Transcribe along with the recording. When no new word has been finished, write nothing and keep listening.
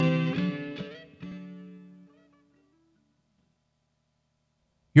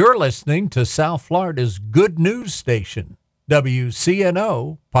You're listening to South Florida's good news station,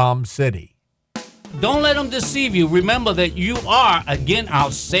 WCNO Palm City. Don't let them deceive you. Remember that you are, again, I'll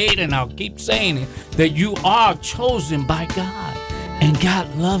say it and I'll keep saying it, that you are chosen by God. And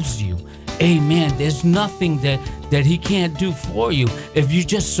God loves you. Amen. There's nothing that he can't do for you if you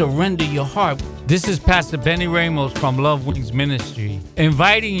just surrender your heart. This is Pastor Benny Ramos from Love Wings Ministry,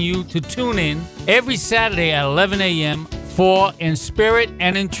 inviting you to tune in every Saturday at 11 a.m. for In Spirit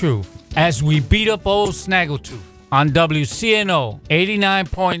and in Truth as we beat up old Snaggletooth on WCNO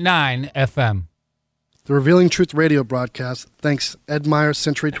 89.9 FM. The Revealing Truth radio broadcast thanks Ed Meyer,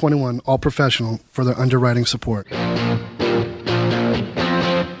 Century 21, All Professional, for their underwriting support.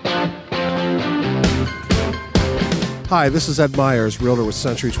 Hi, this is Ed Myers, Realtor with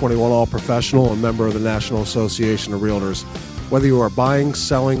Century 21 All Professional and member of the National Association of Realtors. Whether you are buying,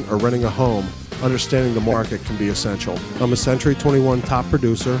 selling, or renting a home, understanding the market can be essential. I'm a Century 21 top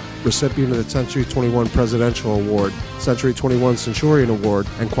producer, recipient of the Century 21 Presidential Award, Century 21 Centurion Award,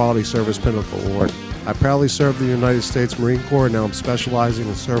 and Quality Service Pinnacle Award. I proudly served the United States Marine Corps, and now I'm specializing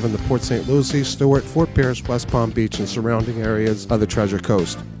in serving the Port St. Lucie, Stewart, Fort Pierce, West Palm Beach, and surrounding areas of the Treasure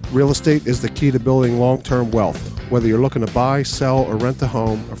Coast. Real estate is the key to building long-term wealth. Whether you're looking to buy, sell, or rent a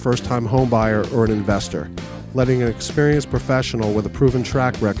home, a first-time home buyer, or an investor, letting an experienced professional with a proven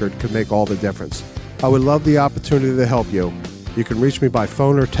track record can make all the difference. I would love the opportunity to help you. You can reach me by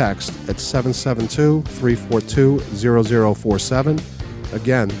phone or text at 772-342-0047.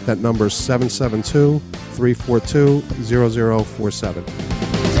 Again, that number is 772-342-0047.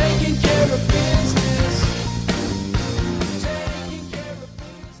 Taking care of business.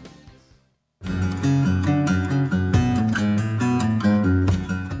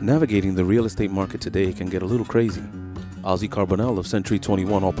 Navigating the real estate market today can get a little crazy. Ozzy Carbonell of Century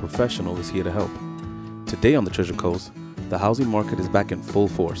 21 All Professional is here to help. Today on the Treasure Coast, the housing market is back in full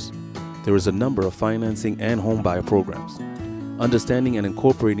force. There is a number of financing and home buyer programs. Understanding and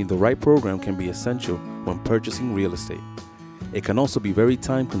incorporating the right program can be essential when purchasing real estate. It can also be very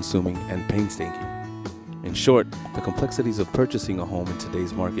time-consuming and painstaking. In short, the complexities of purchasing a home in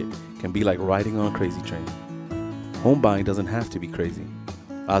today's market can be like riding on a crazy train. Home buying doesn't have to be crazy.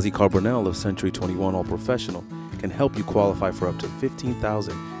 Ozzy Carbonell of Century 21 All Professional can help you qualify for up to $15,000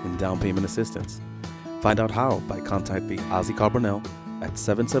 in down payment assistance. Find out how by contacting Ozzy Carbonell at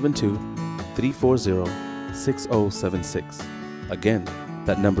 772-340-6076. Again,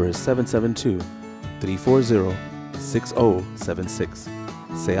 that number is 772-340-6076.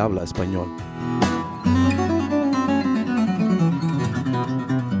 Se habla español.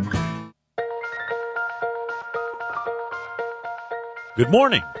 Good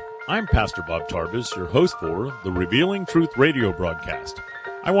morning. I'm Pastor Bob Tarbus, your host for the Revealing Truth radio broadcast.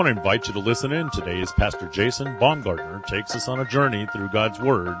 I want to invite you to listen in today as Pastor Jason Baumgartner takes us on a journey through God's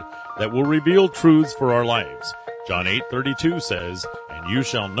Word that will reveal truths for our lives. John 8:32 says, "And you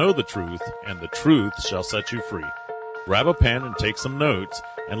shall know the truth, and the truth shall set you free." Grab a pen and take some notes,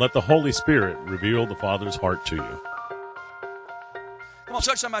 and let the Holy Spirit reveal the Father's heart to you. Come on,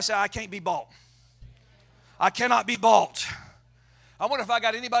 church, somebody say, I can't be bought. I cannot be bought. I wonder if I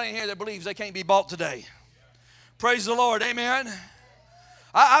got anybody in here that believes they can't be bought today. Praise the Lord, amen.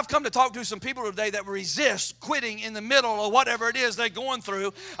 I've come to talk to some people today that resist quitting in the middle of whatever it is they're going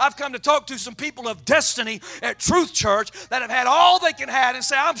through. I've come to talk to some people of destiny at Truth Church that have had all they can have and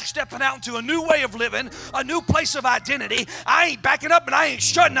say, I'm stepping out into a new way of living, a new place of identity. I ain't backing up and I ain't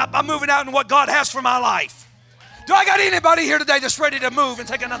shutting up. I'm moving out into what God has for my life. Do I got anybody here today that's ready to move and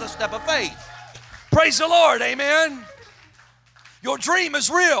take another step of faith? Praise the Lord, amen. Your dream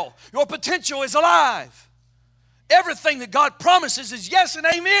is real. Your potential is alive. Everything that God promises is yes and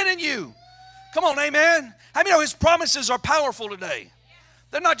amen in you. Come on, amen. How many know His promises are powerful today?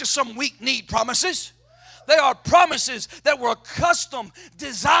 They're not just some weak-kneed promises. They are promises that were custom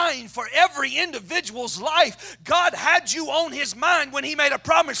designed for every individual's life. God had you on His mind when He made a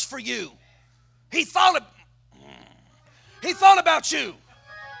promise for you. He thought about you.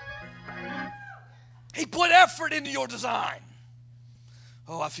 He put effort into your design.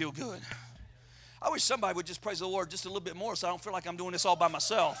 Oh, I feel good. I wish somebody would just praise the Lord just a little bit more so I don't feel like I'm doing this all by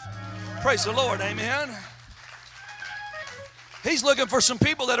myself. Praise the Lord, amen. He's looking for some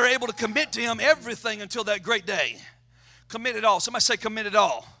people that are able to commit to Him everything until that great day. Commit it all. Somebody say commit it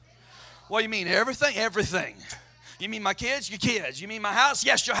all. What do you mean? Everything? Everything. You mean my kids? Your kids. You mean my house?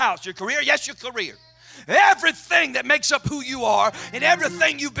 Yes, your house. Your career? Yes, your career. Everything that makes up who you are and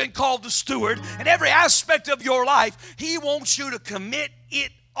everything you've been called to steward and every aspect of your life, He wants you to commit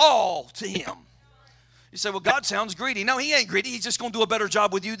it all to Him. You say, well, God sounds greedy. No, He ain't greedy. He's just going to do a better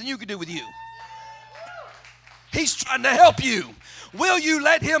job with you than you could do with you. He's trying to help you. Will you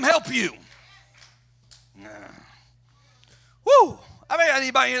let him help you? Woo! I mean,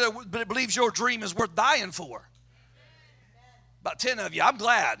 anybody here that believes your dream is worth dying for? About 10 of you. I'm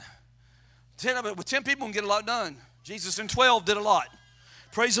glad. 10 of it. With 10 people, we can get a lot done. Jesus and 12 did a lot.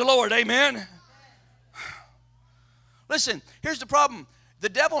 Praise the Lord. Amen. Listen, here's the problem. The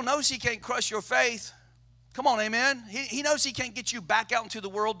devil knows he can't crush your faith. Come on, amen. He knows he can't get you back out into the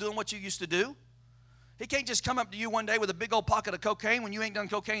world doing what you used to do. He can't just come up to you one day with a big old pocket of cocaine when you ain't done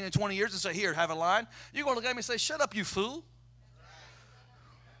cocaine in 20 years and say, here, have a line. You're going to look at me and say, shut up, you fool.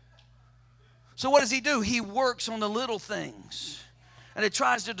 So what does he do? He works on the little things. And it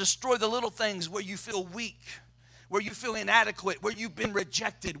tries to destroy the little things where you feel weak, where you feel inadequate, where you've been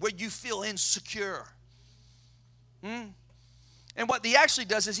rejected, where you feel insecure. And what he actually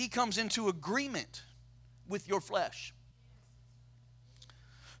does is he comes into agreement with your flesh.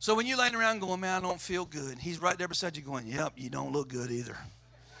 So when you're laying around going, man, I don't feel good, he's right there beside you going, yep, you don't look good either.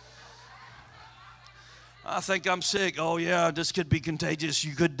 I think I'm sick. Oh, yeah, this could be contagious.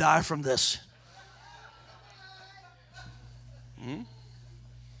 You could die from this.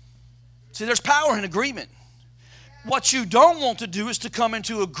 See, there's power in agreement. What you don't want to do is to come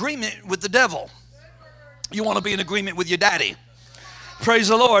into agreement with the devil. You want to be in agreement with your daddy. Praise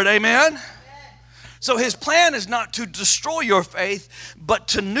the Lord, amen? So his plan is not to destroy your faith, but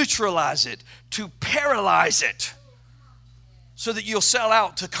to neutralize it, to paralyze it, so that you'll sell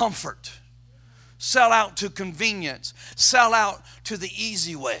out to comfort, sell out to convenience, sell out to the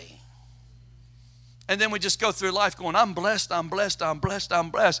easy way. And then we just go through life going, I'm blessed, I'm blessed, I'm blessed, I'm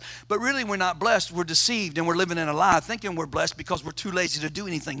blessed. But really we're not blessed, we're deceived, and we're living in a lie thinking we're blessed because we're too lazy to do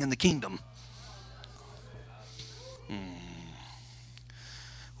anything in the kingdom.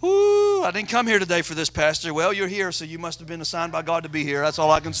 Woo, I didn't come here today for this, Pastor. Well, you're here, so you must have been assigned by God to be here. That's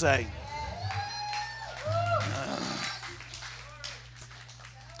all I can say.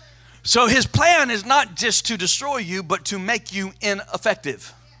 So his plan is not just to destroy you, but to make you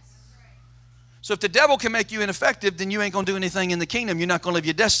ineffective. So if the devil can make you ineffective, then you ain't going to do anything in the kingdom. You're not going to live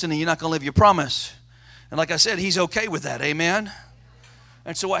your destiny. You're not going to live your promise. And like I said, he's okay with that. Amen?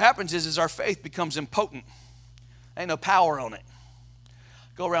 And so what happens is our faith becomes impotent. Ain't no power on it.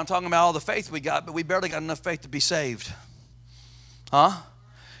 Go around talking about all the faith we got, but we barely got enough faith to be saved. Huh?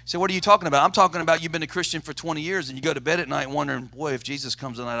 So what are you talking about? I'm talking about you've been a Christian for 20 years and you go to bed at night wondering, boy, if Jesus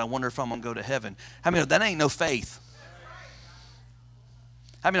comes tonight, I wonder if I'm going to go to heaven. How many know that ain't no faith?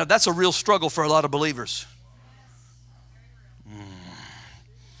 How many know that's a real struggle for a lot of believers?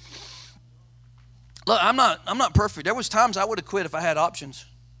 Look, I'm not perfect. There was times I would have quit if I had options.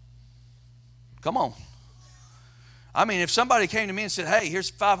 Come on. I mean, if somebody came to me and said, hey, here's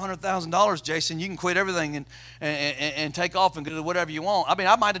 $500,000, Jason, you can quit everything and take off and do whatever you want. I mean,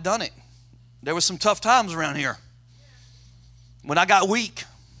 I might have done it. There was some tough times around here. When I got weak,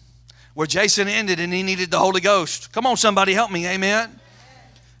 where Jason ended and he needed the Holy Ghost. Come on, somebody help me, amen?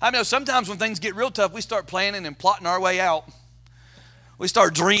 I know sometimes when things get real tough, we start planning and plotting our way out. We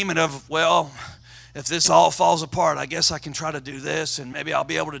start dreaming of, well, if this all falls apart, I guess I can try to do this and maybe I'll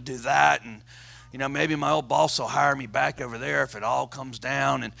be able to do that. And you know, maybe my old boss will hire me back over there if it all comes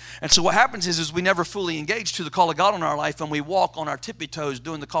down. And so what happens is we never fully engage to the call of God in our life, and we walk on our tippy toes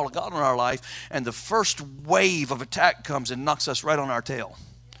doing the call of God in our life, and the first wave of attack comes and knocks us right on our tail.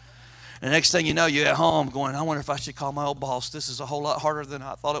 And the next thing you know, you're at home going, I wonder if I should call my old boss. This is a whole lot harder than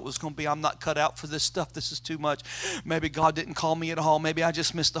I thought it was going to be. I'm not cut out for this stuff. This is too much. Maybe God didn't call me at all. Maybe I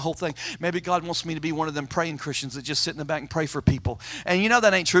just missed the whole thing. Maybe God wants me to be one of them praying Christians that just sit in the back and pray for people. And you know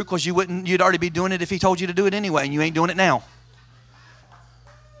that ain't true because you'd already be doing it if he told you to do it anyway, and you ain't doing it now.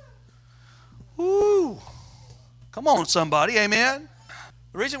 Woo. Come on, somebody. Amen.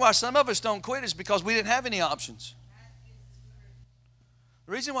 The reason why some of us don't quit is because we didn't have any options.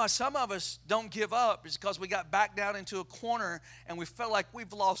 The reason why some of us don't give up is because we got backed down into a corner and we felt like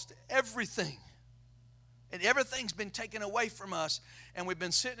we've lost everything. And everything's been taken away from us, and we've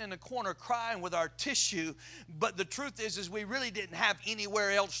been sitting in a corner crying with our tissue. But the truth is we really didn't have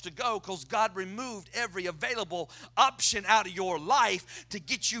anywhere else to go because God removed every available option out of your life to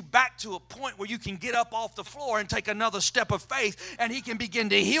get you back to a point where you can get up off the floor and take another step of faith, and he can begin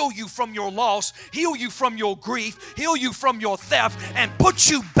to heal you from your loss, heal you from your grief, heal you from your theft, and put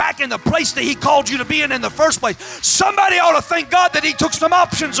you back in the place that he called you to be in the first place. Somebody ought to thank God that he took some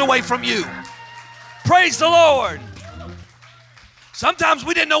options away from you. Praise the Lord. Sometimes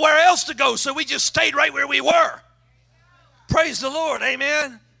we didn't know where else to go, so we just stayed right where we were. Praise the Lord.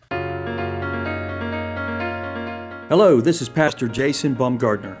 Amen. Hello, this is Pastor Jason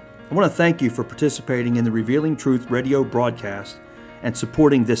Baumgartner. I want to thank you for participating in the Revealing Truth radio broadcast and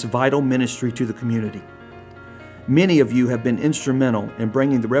supporting this vital ministry to the community. Many of you have been instrumental in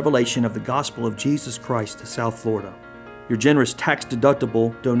bringing the revelation of the gospel of Jesus Christ to South Florida. Your generous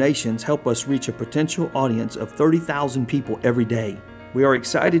tax-deductible donations help us reach a potential audience of 30,000 people every day. We are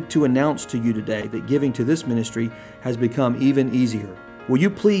excited to announce to you today that giving to this ministry has become even easier. Will you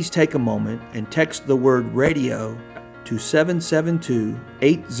please take a moment and text the word radio to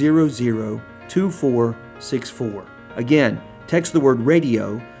 772-800-2464. Again, text the word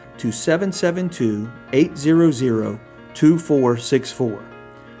radio to 772-800-2464.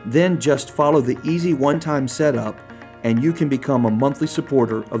 Then just follow the easy one-time setup and you can become a monthly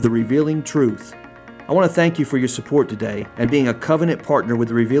supporter of the Revealing Truth. I want to thank you for your support today and being a covenant partner with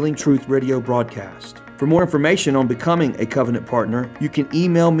the Revealing Truth radio broadcast. For more information on becoming a covenant partner, you can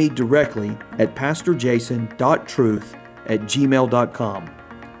email me directly at pastorjason.truth@gmail.com.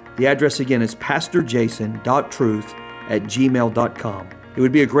 The address again is pastorjason.truth@gmail.com. It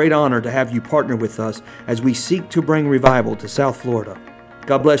would be a great honor to have you partner with us as we seek to bring revival to South Florida.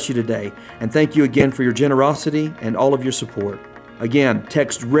 God bless you today, and thank you again for your generosity and all of your support. Again,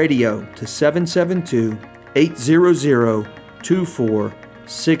 text radio to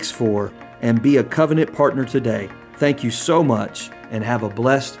 772-800-2464 and be a covenant partner today. Thank you so much, and have a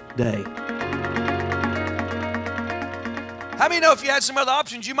blessed day. How many know if you had some other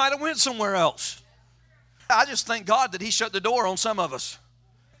options, you might have went somewhere else? I just thank God that He shut the door on some of us.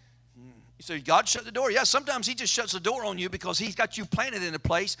 You say, God shut the door? Yeah, sometimes He just shuts the door on you because He's got you planted in a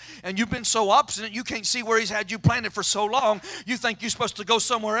place and you've been so obstinate you can't see where He's had you planted for so long. You think you're supposed to go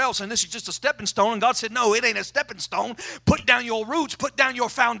somewhere else and this is just a stepping stone. And God said, no, it ain't a stepping stone. Put down your roots. Put down your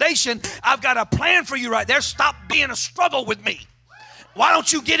foundation. I've got a plan for you right there. Stop being a struggle with me. Why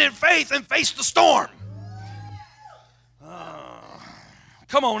don't you get in faith and face the storm?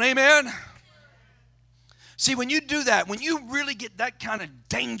 Come on, amen. See, when you do that, when you really get that kind of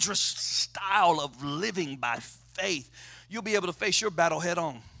dangerous style of living by faith, you'll be able to face your battle head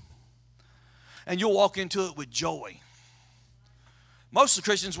on. And you'll walk into it with joy. Most of the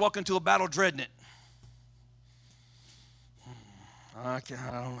Christians walk into a battle dreading it. I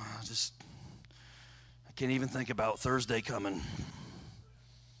can't even think about Thursday coming.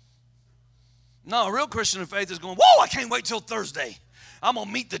 No, a real Christian of faith is going, whoa, I can't wait till Thursday. I'm going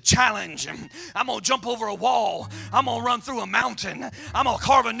to meet the challenge. I'm going to jump over a wall. I'm going to run through a mountain. I'm going to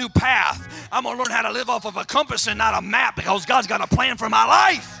carve a new path. I'm going to learn how to live off of a compass and not a map because God's got a plan for my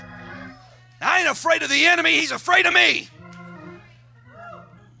life. I ain't afraid of the enemy. He's afraid of me.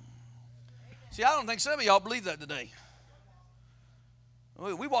 See, I don't think some of y'all believe that today.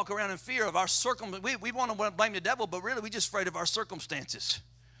 We walk around in fear of our circumstances. We want to blame the devil, but really we're just afraid of our circumstances.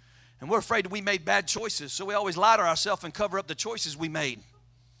 And we're afraid that we made bad choices, so we always lie to ourselves and cover up the choices we made.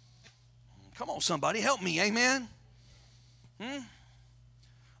 Come on, somebody, help me, amen?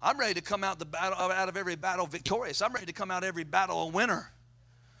 I'm ready to come out of every battle victorious. I'm ready to come out of every battle a winner.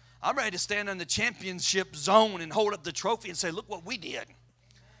 I'm ready to stand in the championship zone and hold up the trophy and say, look what we did.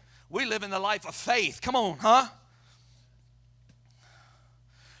 We live in the life of faith. Come on, huh?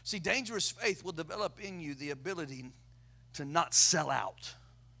 See, dangerous faith will develop in you the ability to not sell out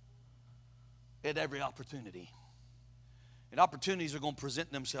at every opportunity. And opportunities are going to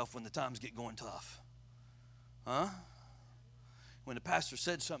present themselves when the times get going tough. Huh? When the pastor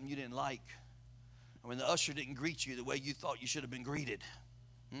said something you didn't like, or when the usher didn't greet you the way you thought you should have been greeted.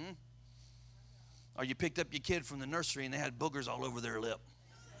 Or you picked up your kid from the nursery and they had boogers all over their lip.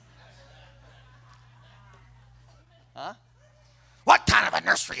 Huh? What kind of a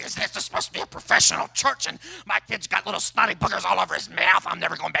nursery is this? This is supposed to be a professional church, and my kid's got little snotty boogers all over his mouth. I'm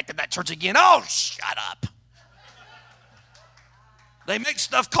never going back to that church again. Oh, shut up. They make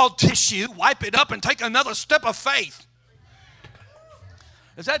stuff called tissue, wipe it up, and take another step of faith.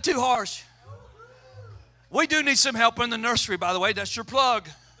 Is that too harsh? We do need some help in the nursery, by the way. That's your plug.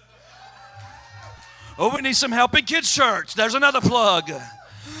 Oh, we need some help in kids' church. There's another plug.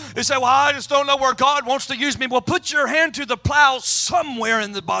 You say, well, I just don't know where God wants to use me. Well, put your hand to the plow somewhere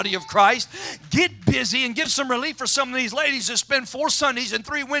in the body of Christ. Get busy and give some relief for some of these ladies that spend 4 Sundays and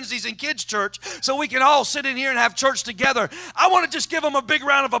 3 Wednesdays in kids' church so we can all sit in here and have church together. I want to just give them a big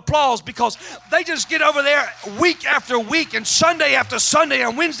round of applause because they just get over there week after week and Sunday after Sunday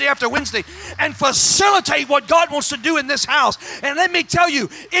and Wednesday after Wednesday and facilitate what God wants to do in this house. And let me tell you,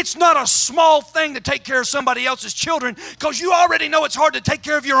 it's not a small thing to take care of somebody else's children because you already know it's hard to take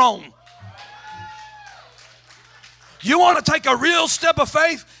care of your own. You want to take a real step of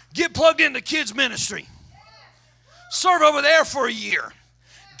faith? Get plugged into kids ministry. Serve over there for a year.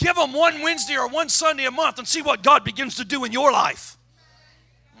 Give them 1 Wednesday or 1 Sunday a month and see what God begins to do in your life.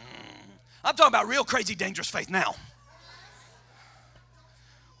 I'm talking about real crazy dangerous faith now.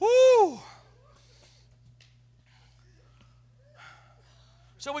 Woo!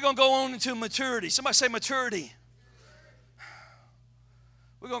 So we're going to go on into maturity. Somebody say maturity.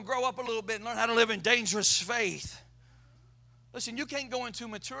 We're going to grow up a little bit and learn how to live in dangerous faith. Listen, you can't go into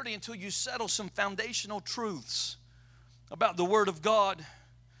maturity until you settle some foundational truths about the Word of God.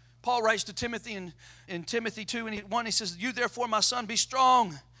 Paul writes to Timothy in Timothy 2:1, he says, "You therefore, my son, be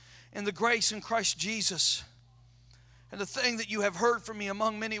strong in the grace in Christ Jesus. And the thing that you have heard from me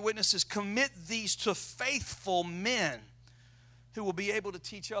among many witnesses, commit these to faithful men who will be able to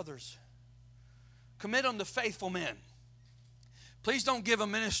teach others." Commit them to faithful men. Please don't give a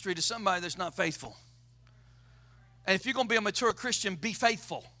ministry to somebody that's not faithful. And if you're going to be a mature Christian, be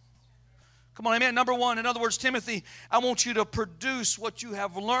faithful. Come on, amen. Number one, in other words, Timothy, I want you to produce what you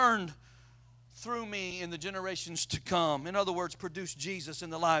have learned through me in the generations to come. In other words, produce Jesus in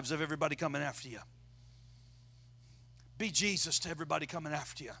the lives of everybody coming after you. Be Jesus to everybody coming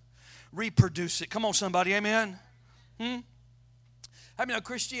after you. Reproduce it. Come on, somebody, amen. How many know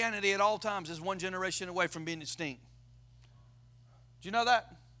Christianity at all times is one generation away from being extinct? Do you know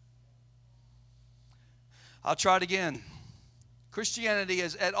that? I'll try it again. Christianity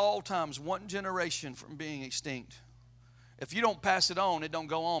is at all times one generation from being extinct. If you don't pass it on, it don't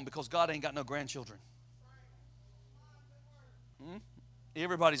go on because God ain't got no grandchildren.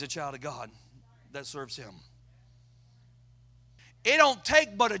 Everybody's a child of God that serves Him. It don't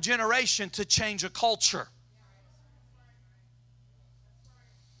take but a generation to change a culture.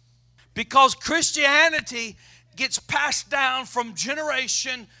 Because Christianity gets passed down from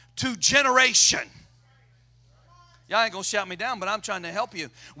generation to generation. Y'all ain't going to shout me down, but I'm trying to help you.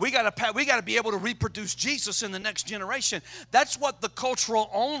 We got to be able to reproduce Jesus in the next generation. That's what the cultural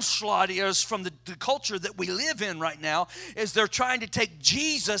onslaught is from the culture that we live in right now, is they're trying to take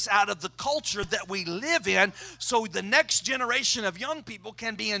Jesus out of the culture that we live in so the next generation of young people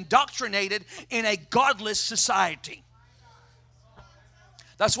can be indoctrinated in a godless society.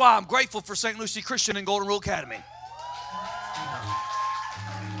 That's why I'm grateful for St. Lucie Christian and Golden Rule Academy.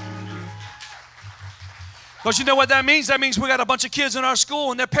 Because you know what that means? That means we got a bunch of kids in our school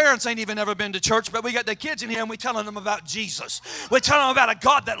and their parents ain't even ever been to church, but we got the kids in here and we're telling them about Jesus. We're telling them about a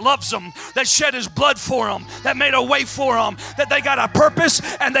God that loves them, that shed His blood for them, that made a way for them, that they got a purpose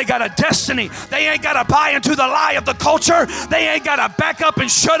and they got a destiny. They ain't got to buy into the lie of the culture. They ain't got to back up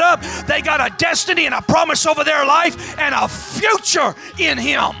and shut up. They got a destiny and a promise over their life and a future in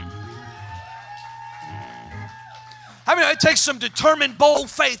Him. I mean, it takes some determined,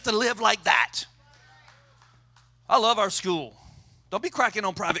 bold faith to live like that. I love our school. Don't be cracking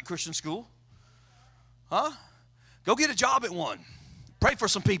on private Christian school. Huh? Go get a job at one. Pray for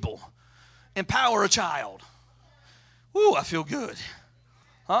some people. Empower a child. Ooh, I feel good.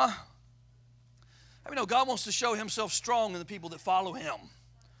 Huh? I mean, no, God wants to show Himself strong in the people that follow Him.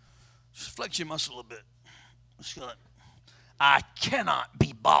 Just flex your muscle a bit. Just go, I cannot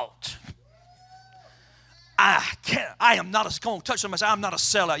be bought. I am not a, come on, touch somebody, I'm not a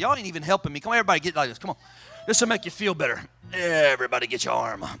sellout. Y'all ain't even helping me. Come on, everybody get like this. Come on. This will make you feel better. Everybody get your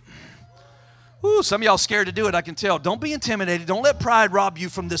arm up. Ooh, some of y'all scared to do it, I can tell. Don't be intimidated. Don't let pride rob you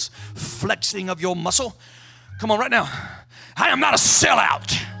from this flexing of your muscle. Come on, right now. I am not a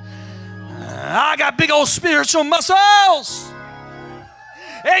sellout. I got big old spiritual muscles.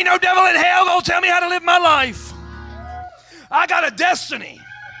 Ain't no devil in hell gonna tell me how to live my life. I got a destiny.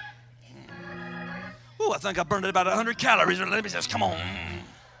 Ooh, I think I burned about 100 calories. Let me just, come on.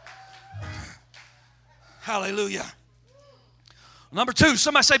 Hallelujah. Number two,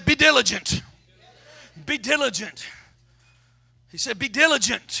 somebody say, be diligent. Be diligent. He said, be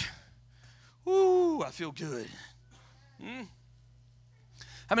diligent. Ooh, I feel good. I mean,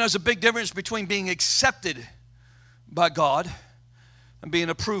 there's a big difference between being accepted by God and being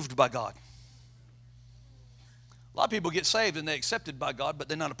approved by God. A lot of people get saved and they're accepted by God, but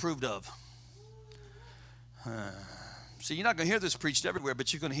they're not approved of. See, you're not going to hear this preached everywhere,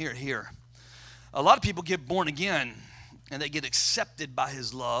 but you're going to hear it here. A lot of people get born again and they get accepted by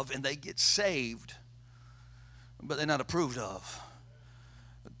His love and they get saved, but they're not approved of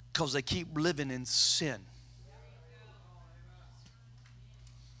because they keep living in sin.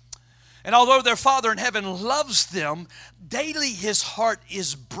 And although their Father in heaven loves them, daily His heart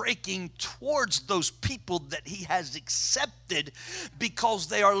is breaking towards those people that He has accepted because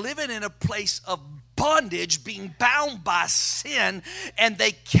they are living in a place of bondage, being bound by sin, and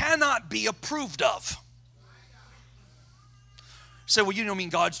they cannot be approved of. So, well, you don't mean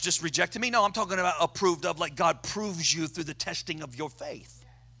God's just rejected me? No, I'm talking about approved of, like God proves you through the testing of your faith.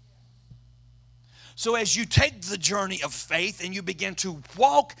 So as you take the journey of faith and you begin to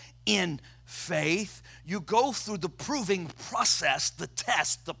walk in faith, you go through the proving process, the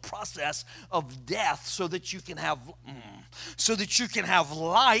test, the process of death so that you can have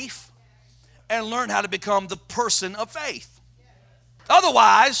life and learn how to become the person of faith.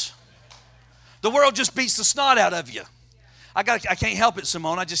 Otherwise, the world just beats the snot out of you. I can't help it,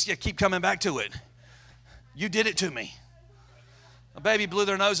 Simone. I keep coming back to it. You did it to me. A baby blew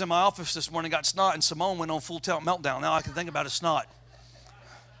their nose in my office this morning, got snot, and Simone went on full meltdown. Now I can think about his snot.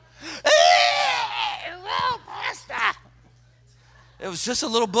 It was just a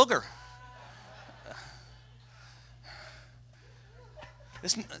little booger.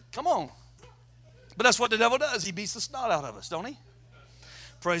 Come on. But that's what the devil does. He beats the snot out of us, don't he?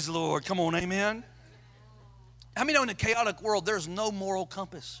 Praise the Lord. Come on, amen. How many know in a chaotic world there's no moral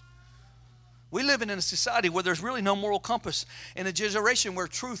compass? We live in a society where there's really no moral compass, in a generation where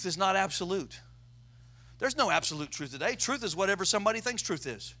truth is not absolute. There's no absolute truth today. Truth is whatever somebody thinks truth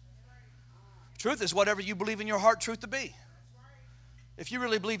is. Truth is whatever you believe in your heart truth to be. If you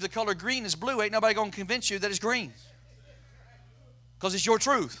really believe the color green is blue, ain't nobody going to convince you that it's green. Because it's your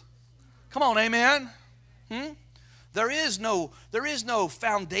truth. Come on, amen. There is no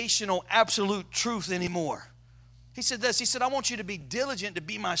foundational absolute truth anymore. He said this, he said, I want you to be diligent to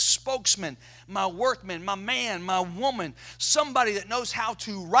be my spokesman, my workman, my man, my woman, somebody that knows how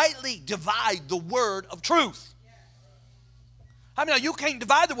to rightly divide the word of truth. I mean, you can't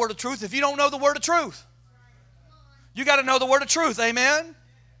divide the word of truth if you don't know the word of truth. You got to know the word of truth, amen?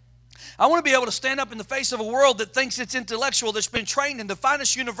 I want to be able to stand up in the face of a world that thinks it's intellectual, that's been trained in the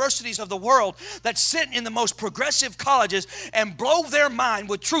finest universities of the world, that's sitting in the most progressive colleges, and blow their mind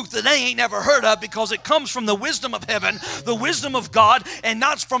with truth that they ain't never heard of, because it comes from the wisdom of heaven, the wisdom of God, and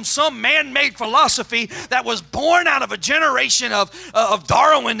not from some man-made philosophy that was born out of a generation of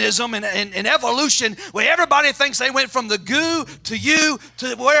Darwinism and evolution, where everybody thinks they went from the goo to you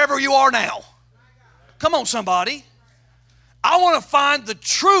to wherever you are now. Come on, somebody. I want to find the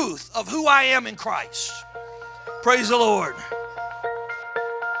truth of who I am in Christ. Praise the Lord.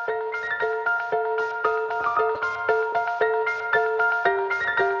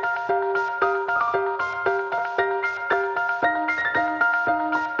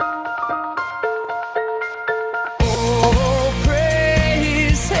 Oh,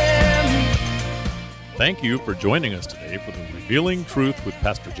 praise Him. Thank you for joining us today for the Revealing Truth with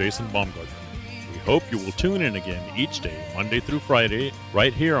Pastor Jason Baumgartner. We hope you will tune in again each day, Monday through Friday,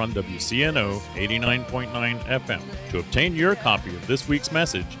 right here on WCNO 89.9 FM. To obtain your copy of this week's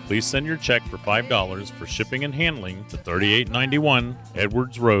message, please send your check for $5 for shipping and handling to 3891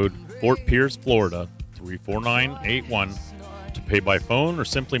 Edwards Road, Fort Pierce, Florida, 34981. To pay by phone or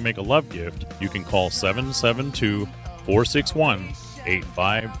simply make a love gift, you can call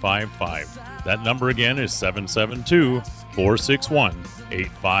 772-461-8555. That number again is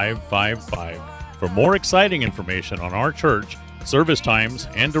 772-461-8555. For more exciting information on our church, service times,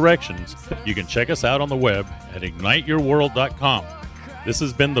 and directions, you can check us out on the web at igniteyourworld.com. This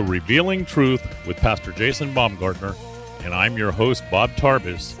has been The Revealing Truth with Pastor Jason Baumgartner, and I'm your host, Bob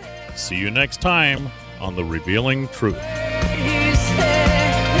Tarbis. See you next time on The Revealing Truth. Praise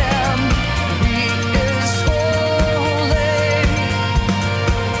Him. He is holy.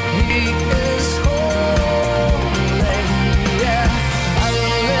 He is holy. Yeah.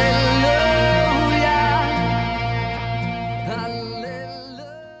 Hallelujah.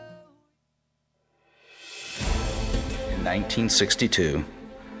 In 1962,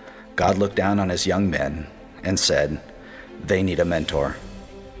 God looked down on His young men and said, they need a mentor.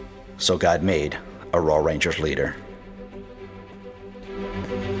 So God made a Royal Rangers leader.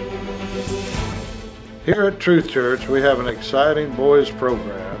 Here at Truth Church, we have an exciting boys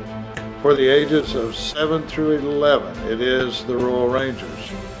program for the ages of 7 through 11. It is the Royal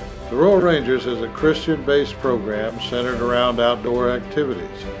Rangers. The Royal Rangers is a Christian-based program centered around outdoor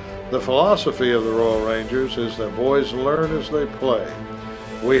activities. The philosophy of the Royal Rangers is that boys learn as they play.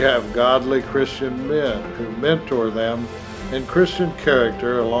 We have godly Christian men who mentor them in Christian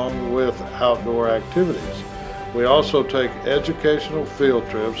character along with outdoor activities. We also take educational field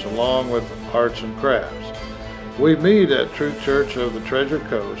trips along with arts and crafts. We meet at Truth Church of the Treasure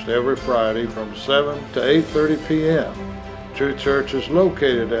Coast every Friday from 7 to 8:30 p.m. Truth Church is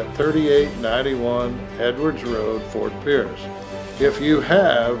located at 3891 Edwards Road, Fort Pierce. If you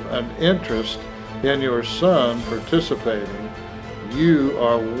have an interest in your son participating, you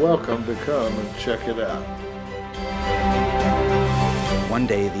are welcome to come and check it out. One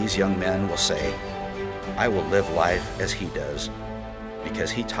day these young men will say, I will live life as he does,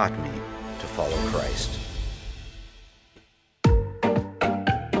 because he taught me to follow Christ.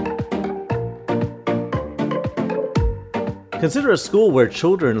 Consider a school where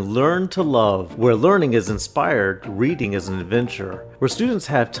children learn to love, where learning is inspired, reading is an adventure, where students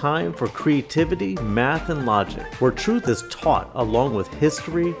have time for creativity, math, and logic, where truth is taught along with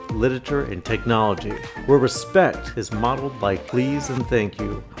history, literature, and technology, where respect is modeled by please and thank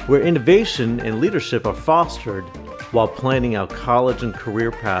you, where innovation and leadership are fostered while planning out college and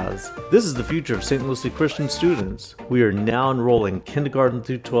career paths. This is the future of St. Lucie Christian students. We are now enrolling kindergarten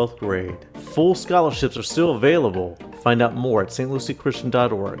through 12th grade. Full scholarships are still available. Find out more at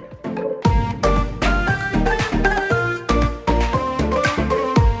stluciechristian.org.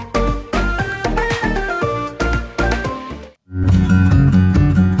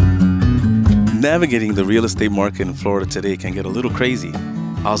 Navigating the real estate market in Florida today can get a little crazy.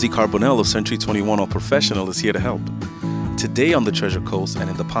 Ozzy Carbonell of Century 21 All Professional is here to help. Today on the Treasure Coast and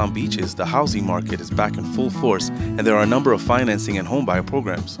in the Palm Beaches, the housing market is back in full force and there are a number of financing and homebuyer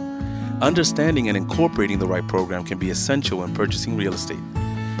programs. Understanding and incorporating the right program can be essential when purchasing real estate.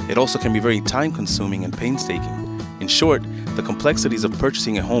 It also can be very time-consuming and painstaking. In short, the complexities of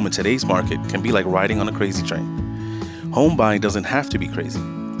purchasing a home in today's market can be like riding on a crazy train. Home buying doesn't have to be crazy.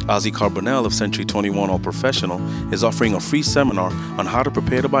 Ozzy Carbonell of Century 21 All Professional is offering a free seminar on how to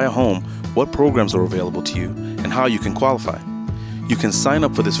prepare to buy a home, what programs are available to you, and how you can qualify. You can sign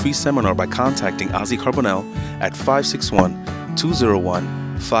up for this free seminar by contacting Ozzy Carbonell at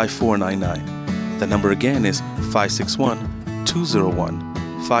 561-201-5499. The number again is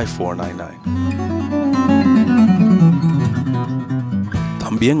 561-201-5499.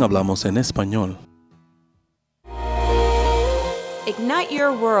 También hablamos en español. Ignite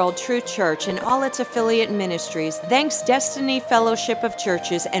Your World True Church and all its affiliate ministries thanks Destiny Fellowship of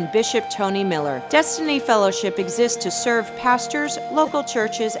Churches and Bishop Tony Miller. Destiny Fellowship exists to serve pastors, local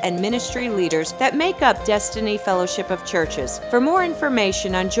churches, and ministry leaders that make up Destiny Fellowship of Churches. For more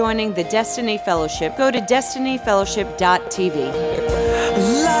information on joining the Destiny Fellowship, go to destinyfellowship.tv.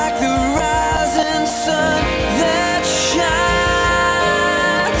 Like the rising sun that shines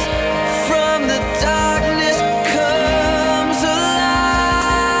from the darkness comes alive.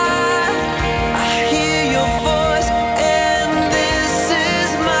 I hear your voice and this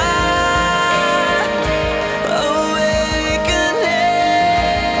is my awakening.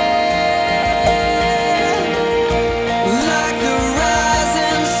 Like the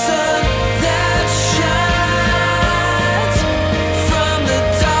rising sun that shines from the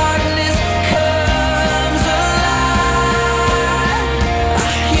darkness comes alive. I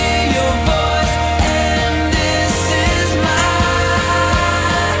hear your voice and this is my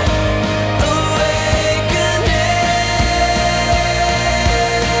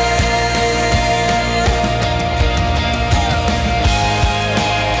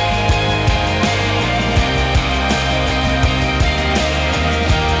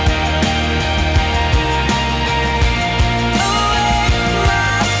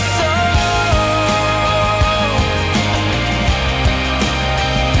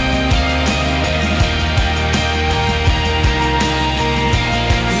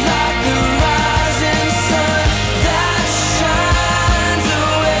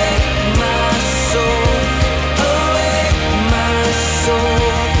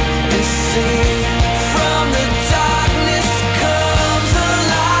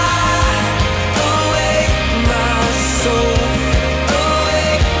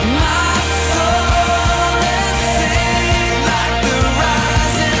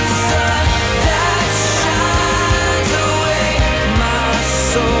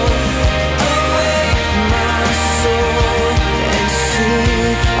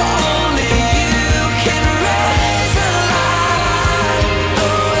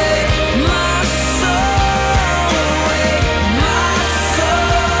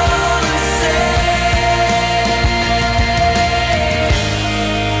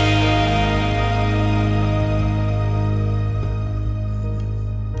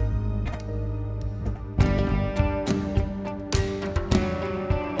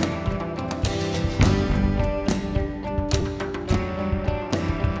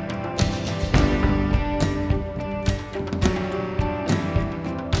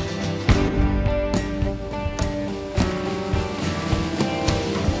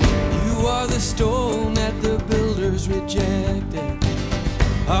stone that the builders rejected,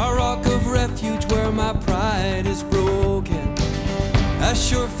 a rock of refuge where my pride is broken, a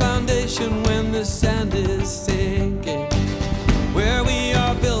sure foundation when the sand is sinking.